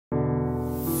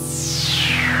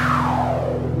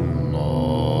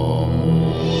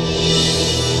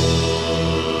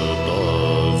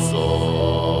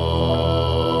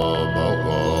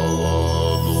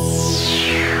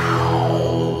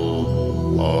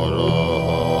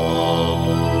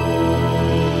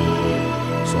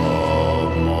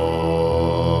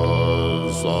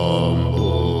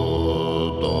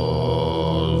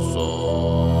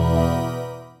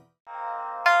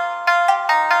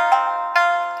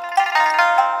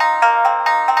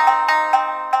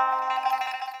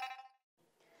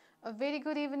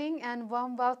and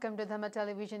warm welcome to Dharma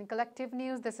Television Collective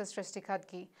News. This is Srishti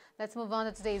Khadki. Let's move on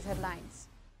to today's headlines.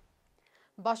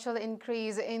 Bustle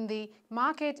increase in the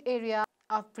market area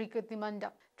of Prikruti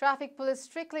Mandap. Traffic police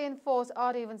strictly enforce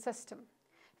odd-even system.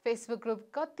 Facebook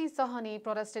group Katti Sahani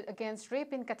protested against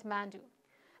rape in Kathmandu.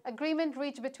 Agreement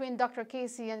reached between Dr.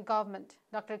 Casey and government.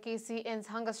 Dr. Casey ends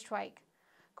hunger strike.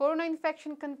 Corona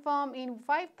infection confirmed in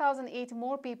 5,008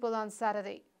 more people on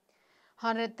Saturday.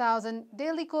 100,000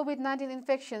 daily COVID-19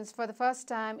 infections for the first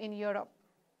time in Europe.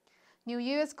 New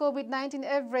US COVID-19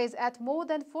 average at more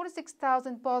than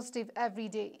 46,000 positive every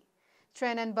day.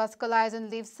 Train and bus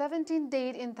collision leaves 17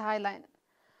 dead in Thailand.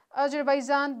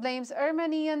 Azerbaijan blames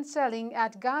Armenian shelling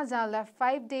at Gaza left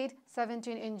 5 dead,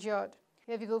 17 injured.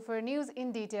 Here we go for news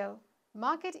in detail.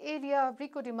 Market area of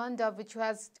Prikruti Mandap, which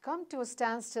has come to a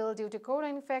standstill due to corona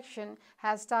infection,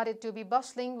 has started to be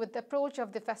bustling with the approach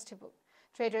of the festival.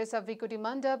 Traders of Prikruti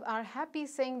Mandap are happy,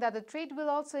 saying that the trade will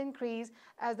also increase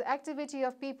as the activity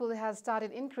of people has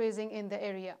started increasing in the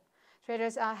area.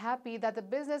 Traders are happy that the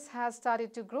business has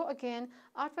started to grow again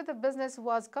after the business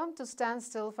was come to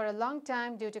standstill for a long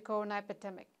time due to corona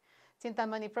epidemic.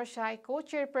 Chintamani Prashai,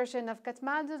 co-chairperson of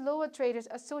Kathmandu Lower Traders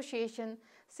Association,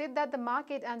 said that the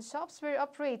market and shops were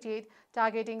operated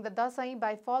targeting the Dasai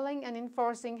by following and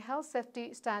enforcing health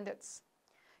safety standards.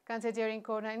 Considering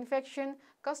corona infection,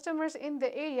 customers in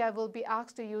the area will be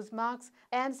asked to use masks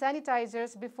and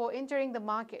sanitizers before entering the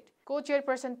market.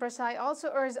 Co-chairperson Prasai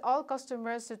also urged all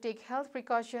customers to take health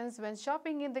precautions when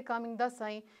shopping in the coming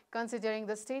Dasai, considering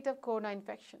the state of corona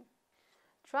infection.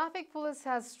 Traffic police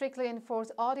has strictly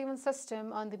enforced odd-even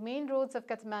system on the main roads of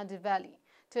Kathmandu Valley.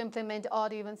 To implement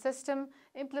odd-even system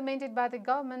implemented by the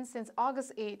government since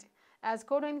August 8, as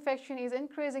corona infection is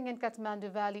increasing in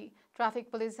Kathmandu Valley, traffic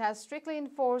police has strictly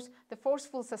enforced the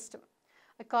forceful system.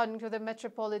 According to the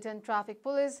Metropolitan Traffic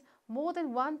Police, more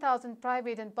than 1,000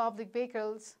 private and public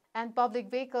vehicles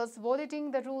violating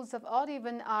the rules of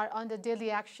odd-even are under daily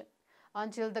action.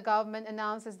 Until the government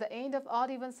announces the end of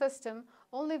odd-even system,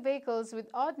 only vehicles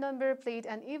with odd number plate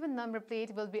and even number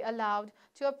plate will be allowed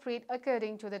to operate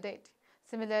according to the date.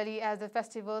 Similarly, as the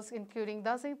festivals including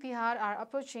Dasai Tihar are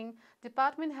approaching,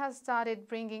 department has started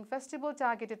bringing festival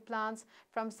targeted plans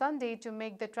from Sunday to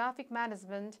make the traffic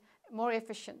management more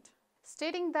efficient.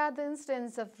 Stating that the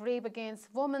incidents of rape against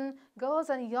women, girls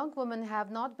and young women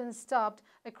have not been stopped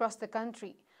across the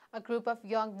country. A group of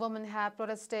young women have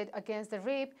protested against the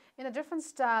rape in a different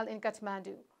style in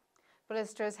Kathmandu.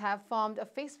 Protesters have formed a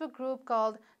Facebook group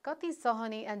called Katti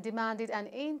Sahani and demanded an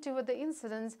end to the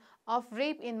incidents of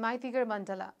rape in Maitigar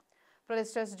Mandala.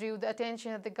 Protesters drew the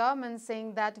attention of the government,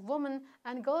 saying that women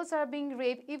and girls are being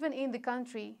raped even in the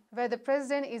country where the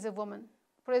president is a woman.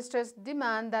 Protesters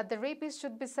demand that the rapist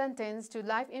should be sentenced to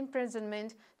life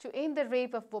imprisonment to end the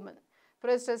rape of women.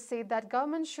 Protesters say that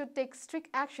government should take strict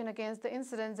action against the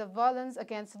incidents of violence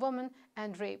against women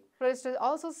and rape. Protesters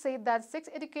also say that sex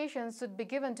education should be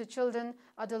given to children,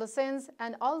 adolescents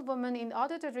and all women in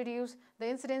order to reduce the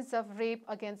incidence of rape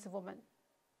against women.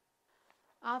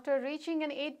 After reaching an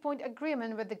 8-point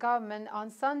agreement with the government on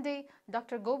Sunday,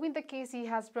 Dr. Govinda Casey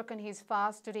has broken his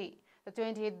fast today, the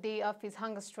 28th day of his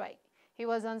hunger strike. He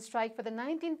was on strike for the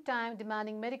 19th time,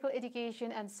 demanding medical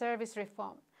education and service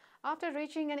reform. After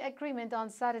reaching an agreement on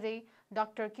Saturday,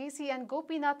 Dr. Casey and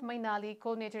Gopinath Mainali,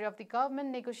 coordinator of the government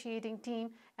negotiating team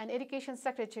and education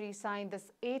secretary, signed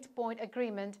this 8-point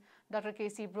agreement. Dr.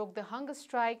 Casey broke the hunger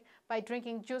strike by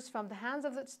drinking juice from the hands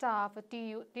of the staff at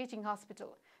TU Teaching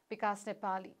Hospital, Vikas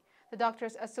Nepali. The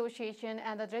Doctors Association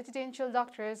and the residential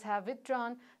doctors have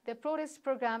withdrawn their protest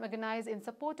program organized in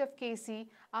support of Casey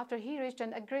after he reached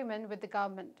an agreement with the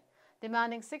government.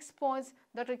 Demanding 6 points,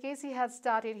 Dr. Casey had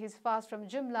started his fast from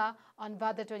Jumla on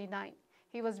Bhadra 29.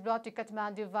 He was brought to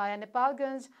Kathmandu via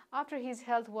Nepalganj after his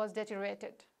health was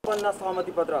deteriorated.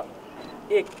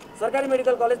 एक सरकारी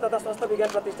medical college तथा स्वास्थ्य विज्ञान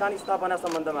प्रतिष्ठान स्थापना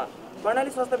सम्बन्धमा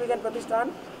कर्णाली स्वास्थ्य विज्ञान प्रतिष्ठान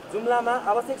जुम्लामा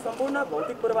आवश्यक सम्पूर्ण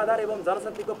भौतिक पूर्वाधार एवं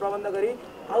जनशक्तिको प्रबन्ध गरी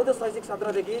आउँदो शैक्षिक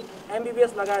सत्रदेखि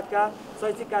एमबीबीएस लगायतका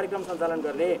शैक्षिक कार्यक्रम सञ्चालन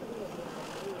गर्ने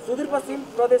सुदूरपश्चिम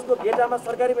प्रदेशको गेटामा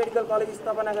सरकारी मेडिकल कलेज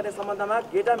स्थापना गर्ने सम्बन्धमा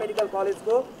गेटा मेडिकल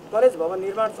कलेजको कलेज भवन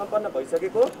निर्माण सम्पन्न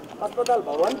भइसकेको अस्पताल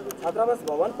भवन छात्रावास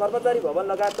भवन कर्मचारी भवन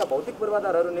लगायतका भौतिक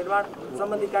पूर्वाधारहरू निर्माण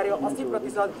सम्बन्धी कार्य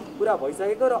 80% पूरा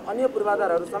भइसकेको र अन्य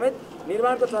पूर्वाधारहरू समेत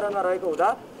निर्माणको चरणमा रहेको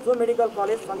हुँदा सो मेडिकल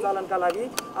कलेज सञ्चालनका लागि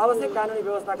आवश्यक कानुनी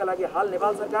व्यवस्थाका लागि हाल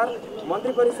नेपाल सरकार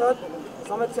मन्त्री परिषद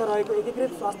समक्ष रहेको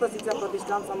एकीकृत स्वास्थ्य शिक्षा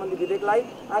प्रतिष्ठान सम्बन्धी विधेयकलाई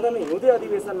आगामी हिउँदे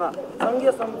अधिवेशनमा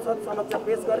संघीय संसद समक्ष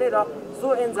पेश गर्ने र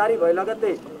सो ऐन जारी भए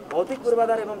लगत्तै भौतिक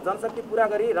पूर्वाधार एवं जनशक्ति पूरा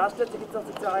गरी राष्ट्रिय चिकित्सा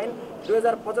शिक्षा ऐन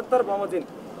 2075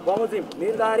 बमोजिम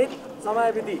निर्धारित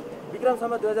समयावधि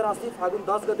विक्रमसम्म 2080 फागुन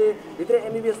 10 गते भित्र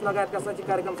एमबीबीएस लगायतका शैक्षिक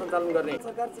कार्यक्रम सञ्चालन गर्ने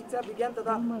सरकार शिक्षा विज्ञान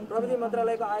तथा प्रविधि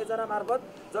मन्त्रालयको आयोजना मार्फत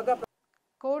जग्गा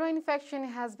Corona infection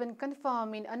has been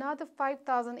confirmed in another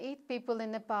 5,008 people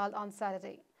in Nepal on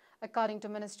Saturday. According to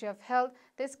Ministry of Health,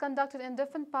 tests conducted in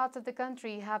different parts of the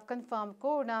country have confirmed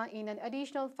corona in an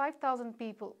additional 5,000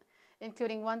 people,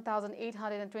 including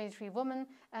 1,823 women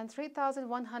and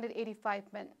 3,185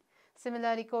 men.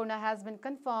 Similarly, corona has been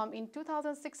confirmed in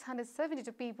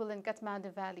 2,672 people in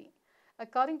Kathmandu Valley.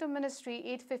 According to Ministry,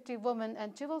 850 women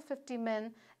and 1,250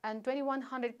 men and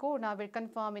 2,100 corona were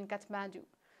confirmed in Kathmandu.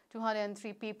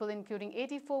 203 people, including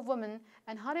 84 women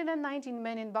and 119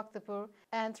 men in Bhaktapur,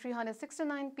 and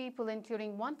 369 people,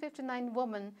 including 159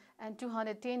 women and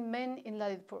 210 men in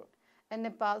Lalitpur. In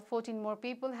Nepal, 14 more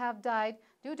people have died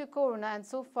due to corona, and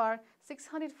so far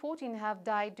 614 have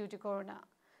died due to corona.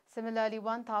 Similarly,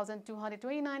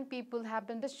 1,229 people have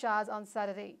been discharged on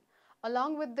Saturday.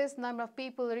 Along with this, number of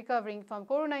people recovering from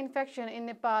corona infection in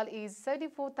Nepal is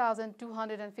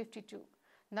 74,252.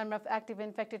 Number of active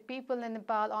infected people in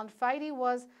Nepal on Friday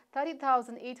was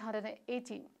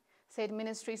 30,818, said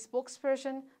Ministry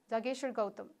spokesperson Jageshwar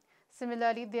Gautam.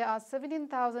 Similarly, there are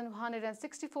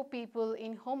 17,164 people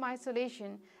in home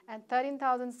isolation and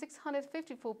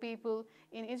 13,654 people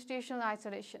in institutional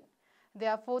isolation.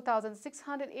 There are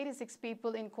 4,686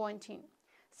 people in quarantine.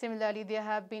 Similarly, there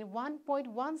have been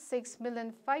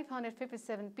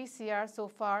 1.16,557 PCR so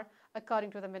far,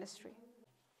 according to the ministry.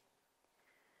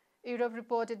 Europe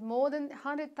reported more than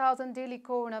 100,000 daily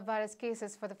coronavirus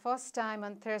cases for the first time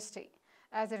on Thursday,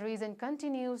 as the region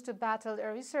continues to battle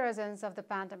a resurgence of the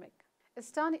pandemic.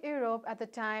 Eastern Europe, at the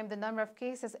time the number of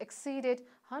cases exceeded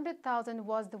 100,000,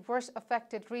 was the worst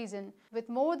affected region, with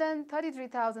more than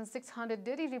 33,600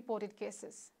 daily reported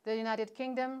cases. The United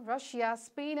Kingdom, Russia,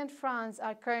 Spain and France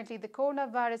are currently the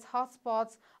coronavirus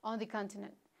hotspots on the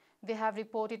continent. They have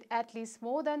reported at least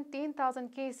more than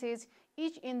 10,000 cases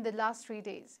each in the last 3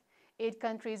 days. 8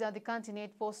 countries on the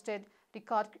continent posted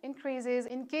record increases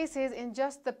in cases in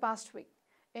just the past week.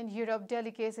 In Europe,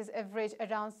 daily cases average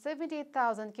around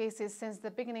 78,000 cases since the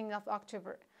beginning of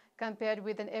October, compared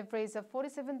with an average of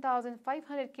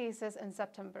 47,500 cases in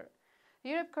September.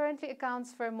 Europe currently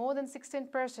accounts for more than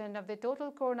 16% of the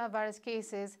total coronavirus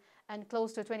cases and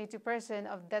close to 22%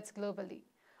 of deaths globally.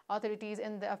 Authorities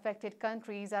in the affected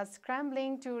countries are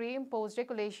scrambling to reimpose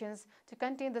regulations to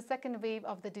contain the second wave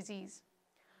of the disease.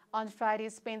 On Friday,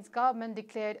 Spain's government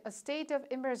declared a state of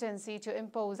emergency to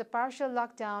impose a partial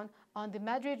lockdown on the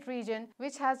Madrid region,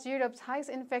 which has Europe's highest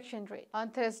infection rate. On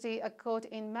Thursday, a court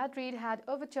in Madrid had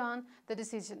overturned the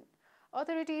decision.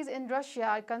 Authorities in Russia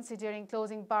are considering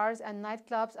closing bars and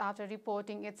nightclubs after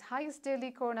reporting its highest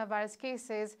daily coronavirus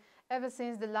cases ever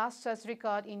since the last such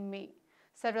record in May.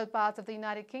 Several parts of the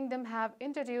United Kingdom have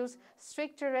introduced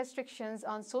stricter restrictions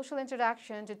on social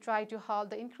interaction to try to halt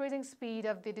the increasing speed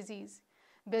of the disease.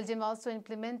 Belgium also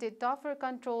implemented tougher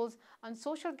controls on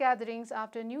social gatherings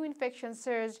after new infections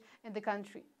surged in the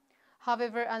country.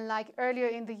 However, unlike earlier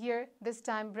in the year, this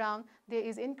time round, there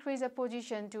is increased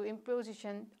opposition to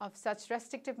imposition of such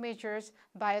restrictive measures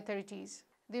by authorities.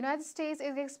 The United States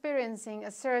is experiencing a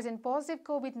surge in positive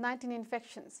COVID-19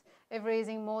 infections,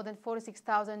 averaging more than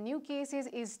 46,000 new cases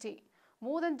each day,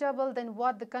 more than double than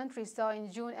what the country saw in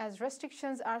June, as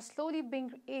restrictions are slowly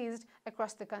being eased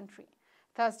across the country.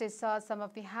 Thursday saw some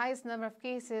of the highest number of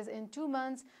cases in 2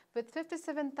 months, with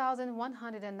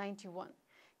 57,191.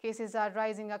 Cases are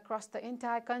rising across the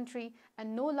entire country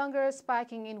and no longer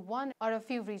spiking in one or a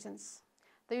few regions.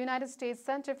 The United States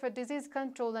Center for Disease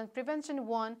Control and Prevention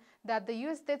warned that the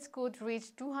U.S. deaths could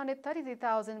reach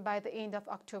 233,000 by the end of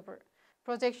October.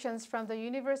 Projections from the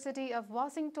University of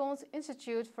Washington's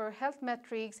Institute for Health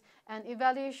Metrics and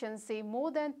Evaluation say more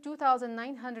than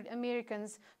 2,900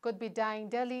 Americans could be dying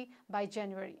daily by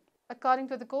January. According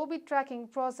to the COVID tracking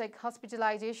project,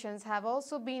 hospitalizations have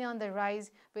also been on the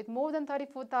rise, with more than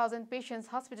 34,000 patients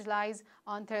hospitalized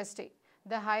on Thursday,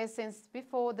 the highest since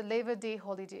before the Labor Day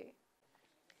holiday.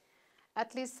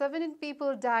 At least 17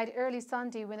 people died early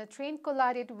Sunday when a train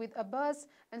collided with a bus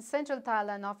in central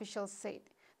Thailand, officials said.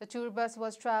 The tour bus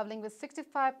was traveling with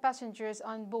 65 passengers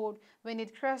on board when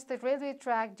it crashed the railway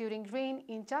track during rain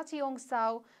in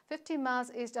Chacheongsaw, 50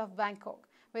 miles east of Bangkok,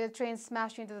 where the train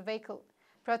smashed into the vehicle.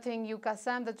 Prathing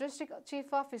Yukasam, the district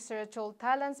chief officer, told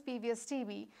Thailand's PBS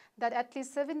TV that at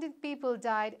least 17 people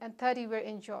died and 30 were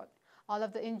injured. All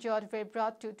of the injured were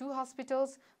brought to 2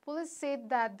 hospitals. Police said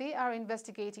that they are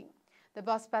investigating. The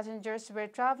bus passengers were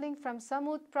traveling from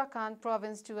Samut Prakan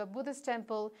province to a Buddhist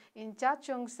temple in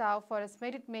Chacheongsaw for a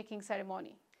spirit-making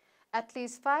ceremony. At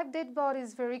least 5 dead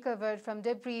bodies were recovered from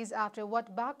debris after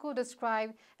what Baku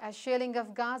described as shelling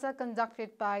of Gaza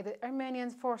conducted by the Armenian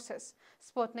forces,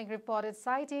 Sputnik reported,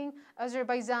 citing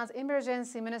Azerbaijan's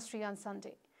emergency ministry on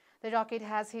Sunday. The rocket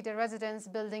has hit a residence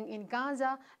building in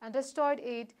Gaza and destroyed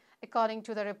it, according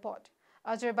to the report.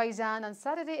 Azerbaijan on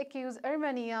Saturday accused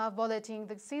Armenia of violating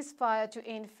the ceasefire to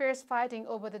end fierce fighting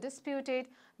over the disputed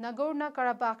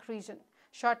Nagorno-Karabakh region,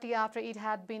 shortly after it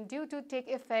had been due to take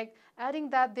effect, adding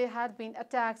that there had been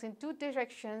attacks in 2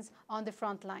 directions on the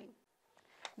front line.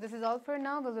 This is all for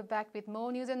now. We'll be back with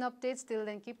more news and updates. Till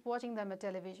then, keep watching Dharma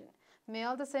Television. May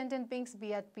all the sentient beings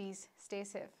be at peace. Stay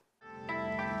safe.